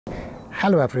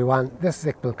Hello everyone, this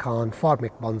is Iqbal for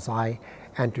Bonsai,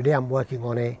 and today I'm working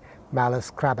on a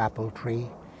Malus Crab Apple tree.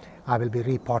 I will be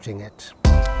repotting it.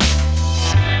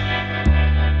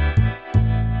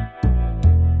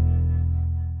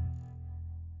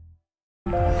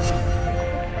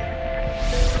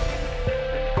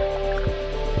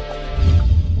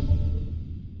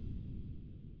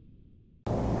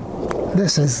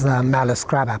 This is the Malus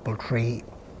Crab Apple tree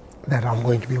that I'm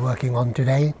going to be working on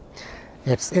today.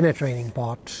 It's in a training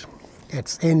pot,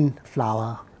 it's in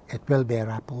flower, it will bear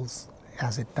apples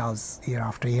as it does year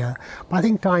after year. But I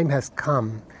think time has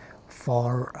come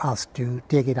for us to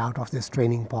take it out of this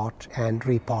training pot and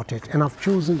repot it. And I've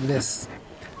chosen this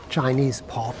Chinese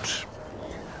pot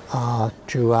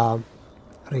to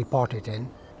repot it in.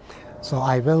 So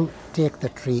I will take the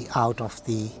tree out of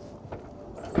the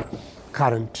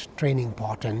current training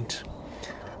pot and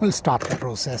we'll start the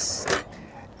process.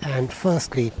 And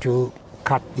firstly, to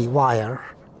cut the wire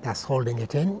that's holding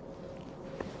it in,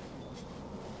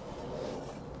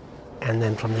 and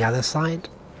then from the other side.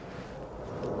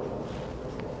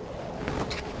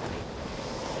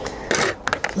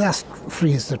 That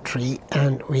frees the tree,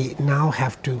 and we now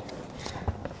have to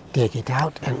take it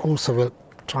out, and also we'll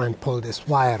try and pull this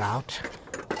wire out.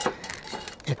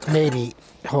 It may be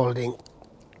holding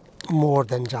more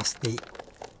than just the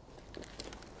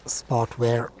spot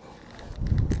where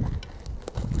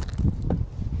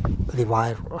the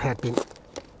wire had been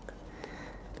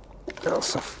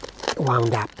also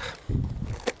wound up.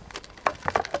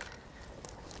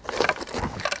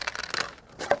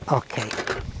 Okay,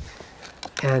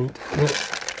 and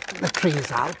the tree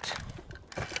is out,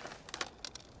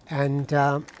 and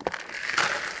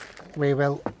we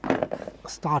will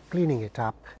start cleaning it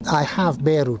up. I have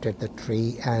bare rooted the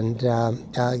tree, and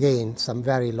again some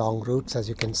very long roots, as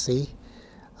you can see.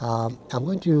 I'm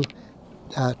going to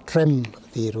trim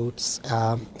the roots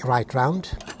right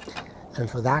round, and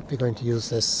for that we're going to use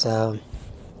this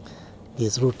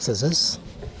these root scissors.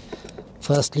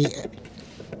 Firstly,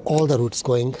 all the roots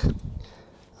going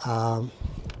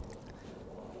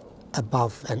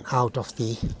above and out of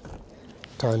the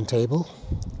turntable,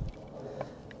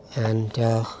 and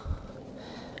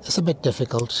it's a bit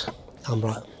difficult. I'm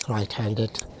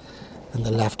right-handed and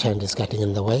the left hand is getting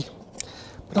in the way,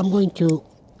 but I'm going to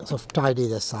sort of tidy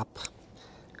this up,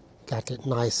 get a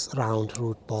nice round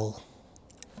root ball,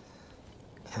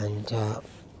 and sort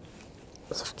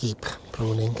of keep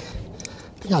pruning.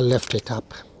 I think I'll lift it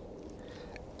up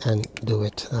and do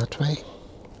it that way.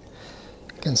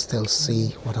 You can still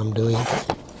see what I'm doing.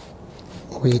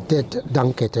 We did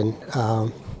dunk it in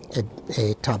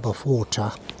a tub of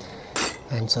water,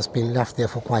 and so it's been left there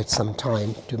for quite some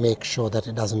time to make sure that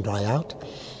it doesn't dry out.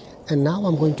 And now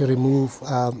I'm going to remove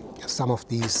some of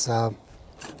these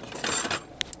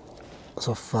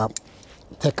sort of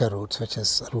thicker roots, which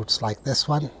is roots like this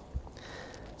one.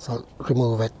 So I'll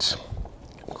remove it,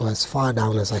 go as far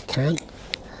down as I can.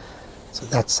 So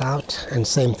that's out, and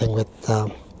same thing with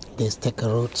these thicker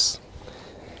roots.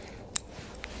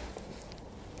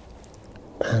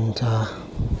 And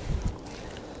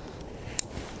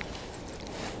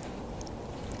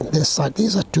this side,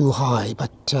 these are too high,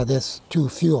 but there's too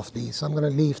few of these, so I'm going to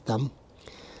leave them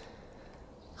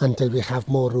until we have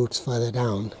more roots further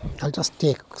down. I'll just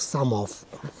take some off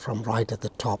from right at the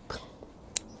top.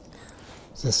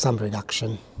 So there's some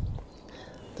reduction.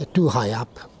 They're too high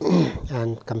up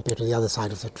and compared to the other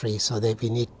side of the tree, so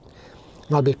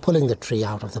I'll be pulling the tree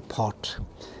out of the pot.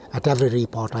 At every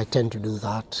repot I tend to do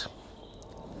that.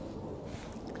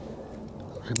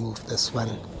 Remove this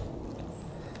one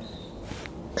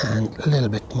and a little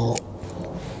bit more.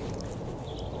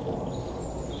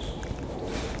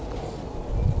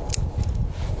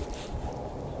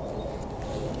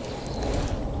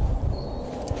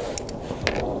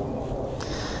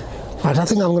 Right, I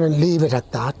think I'm going to leave it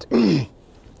at that.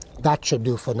 That should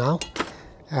do for now,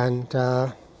 and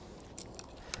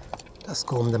just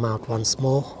comb them out once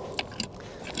more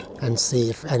and see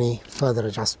if any further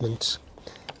adjustment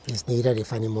is needed,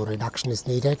 if any more reduction is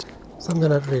needed. So I'm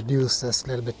going to reduce this a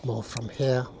little bit more from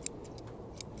here.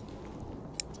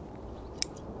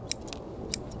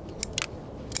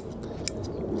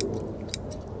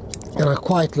 And I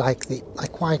quite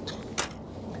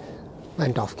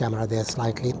went off camera there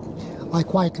slightly. I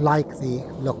quite like the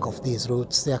look of these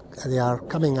roots. They are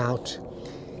coming out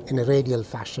in a radial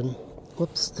fashion.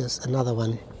 Oops, there's another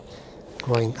one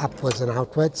growing upwards and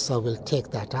outwards, so we'll take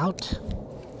that out.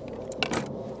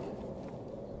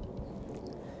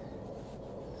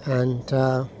 And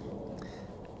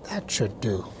that should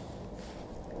do.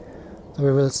 So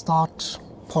we will start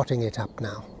potting it up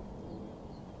now.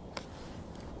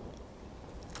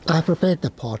 I prepared the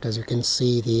pot. As you can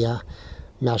see, the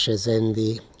meshes in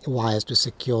the wires to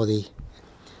secure these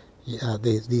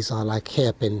are like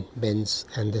hairpin bins,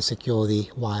 and they secure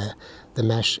the wire, the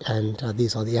mesh, and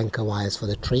these are the anchor wires for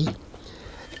the tree.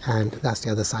 And that's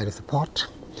the other side of the pot.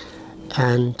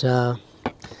 And I'm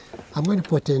going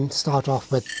to start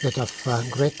off with a bit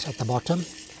of grit at the bottom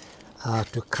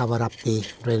to cover up the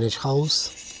drainage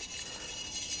holes,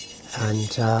 and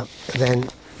then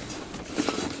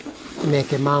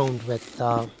make a mound with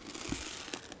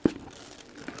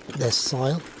this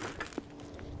soil.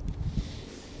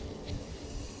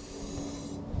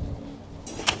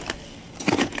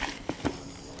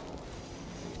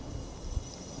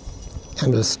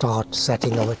 And we'll start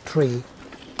setting our tree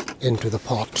into the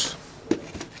pot.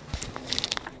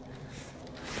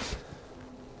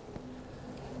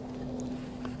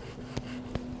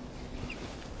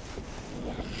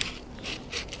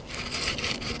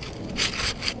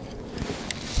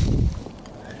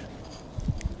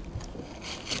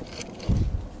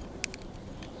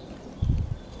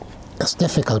 It's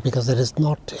difficult because there is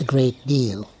not a great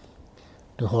deal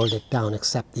to hold it down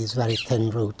except these very thin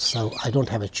roots, so I don't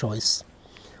have a choice.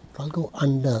 I'll go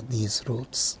under these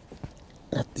roots,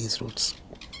 let these roots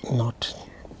not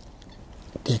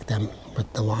take them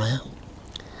with the wire.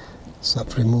 So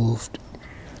I've move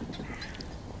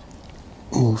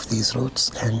these roots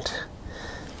and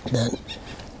then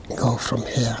go from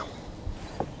here.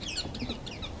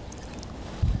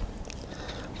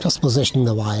 Just position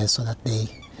the wires so that they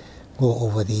go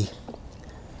over the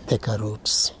thicker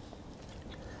roots.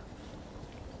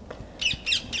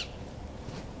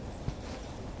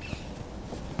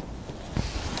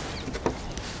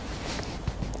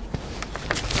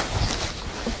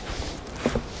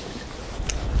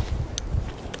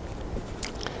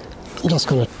 I'm just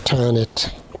going to turn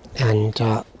it and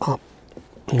up.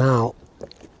 Now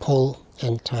pull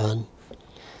and turn,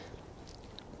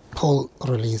 pull,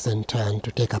 release and turn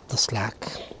to take up the slack.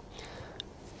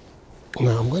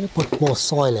 Now I'm going to put more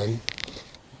soil in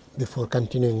before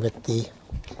continuing with the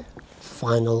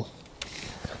final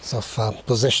sort of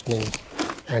positioning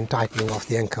and tightening of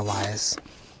the anchor wires.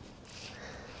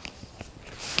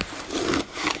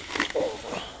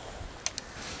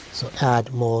 So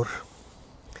add more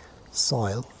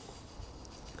soil.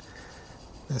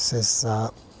 This is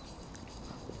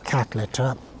cat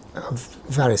litter,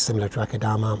 very similar to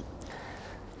Akidama.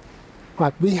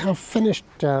 Right, we have finished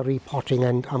repotting,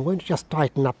 and I'm going to just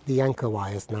tighten up the anchor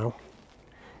wires now.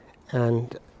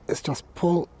 And it's just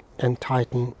pull and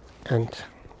tighten and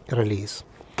release.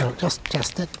 Now just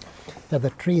test it. Now the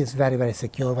tree is very, very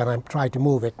secure. When I try to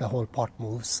move it, the whole pot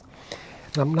moves.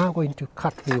 And I'm now going to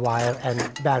cut the wire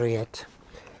and bury it.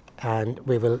 And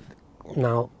we will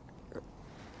now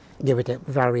give it a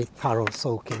very thorough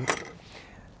soaking.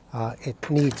 It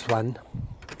needs one.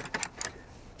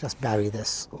 Just bury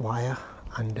this wire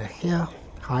under here,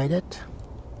 hide it.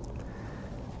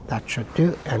 That should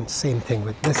do. And same thing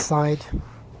with this side.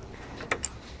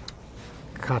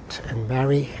 Cut and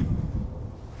bury.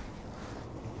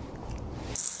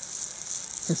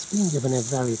 It's been given a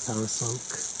very thorough soak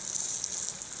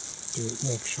to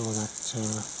make sure that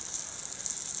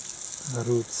the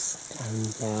roots and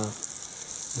the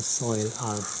soil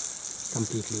are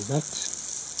completely wet.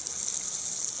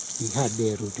 We had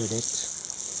bare rooted it,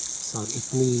 so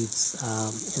it needs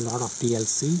a lot of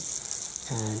TLC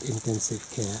and intensive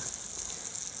care.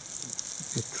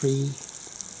 The tree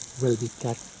will be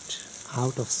kept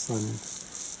out of sun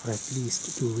for at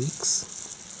least 2 weeks,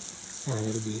 and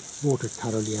it will be watered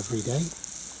thoroughly every day,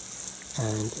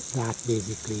 and that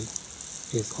basically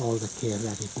is all the care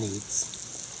that it needs.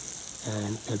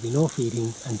 And there will be no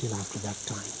feeding until after that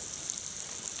time.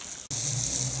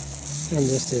 And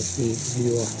this is the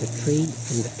view of the tree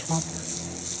from the top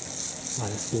while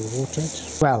it's being watered.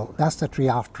 Well, that's the tree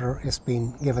after it's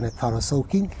been given a thorough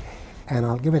soaking, and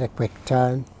I'll give it a quick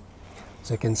turn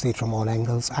so you can see it from all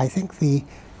angles. I think the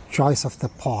choice of the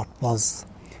pot was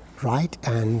right,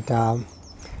 and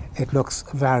it looks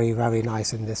very, very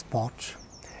nice in this pot.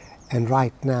 And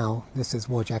right now, this is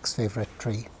Wojak's favorite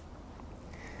tree.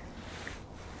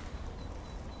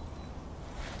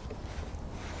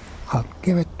 I'll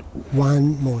give it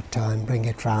one more turn, bring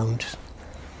it round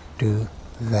to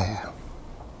there.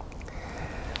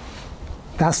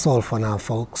 That's all for now,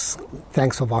 folks.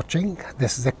 Thanks for watching.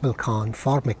 This is Iqbal Khan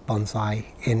for mikbonsai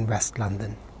in West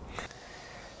London.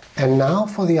 And now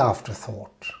for the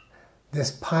afterthought.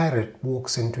 This pirate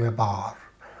walks into a bar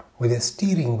with a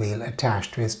steering wheel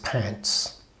attached to his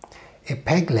pants, a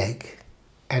peg leg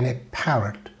and a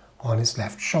parrot on his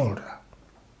left shoulder.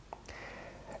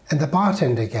 And the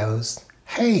bartender goes,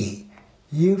 "Hey,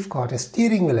 You've got a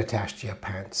steering wheel attached to your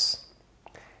pants.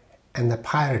 And the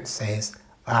pirate says,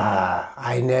 "Ah,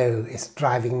 I know, it's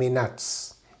driving me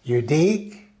nuts. You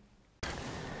dig?"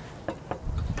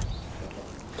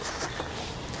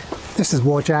 This is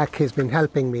Wojak. He's been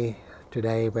helping me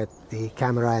today with the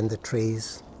camera and the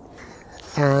trees.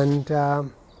 And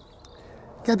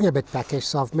getting a bit peckish,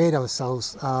 so I've made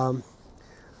ourselves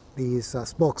these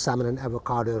smoked salmon and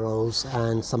avocado rolls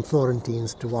and some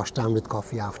Florentines to wash down with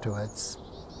coffee afterwards.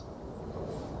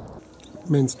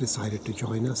 Min's decided to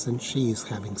join us and she's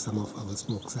having some of our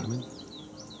smoked salmon.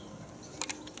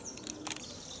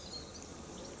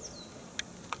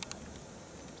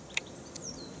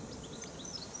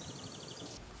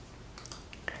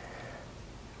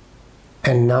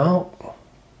 And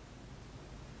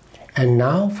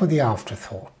now for the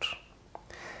afterthought.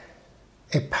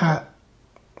 A parrot?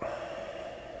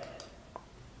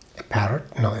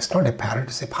 No, it's not a parrot,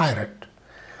 it's a pirate.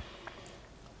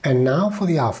 And now for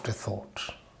the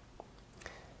afterthought.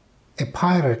 A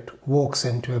pirate walks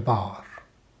into a bar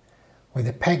with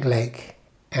a peg leg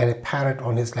and a parrot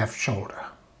on his left shoulder.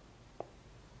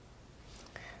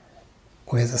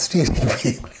 Where's the steering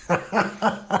wheel?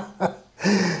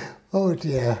 Oh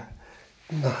dear.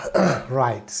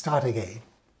 Right, start again.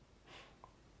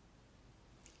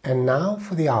 And now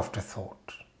for the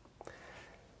afterthought.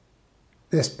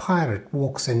 This pirate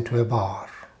walks into a bar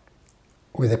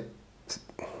with a...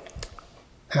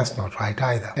 That's not right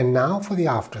either. And now for the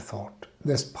afterthought.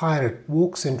 This pirate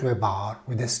walks into a bar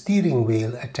with a steering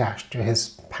wheel attached to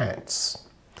his pants,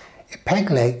 a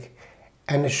peg leg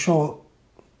and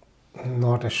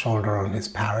not a shoulder on his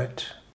parrot.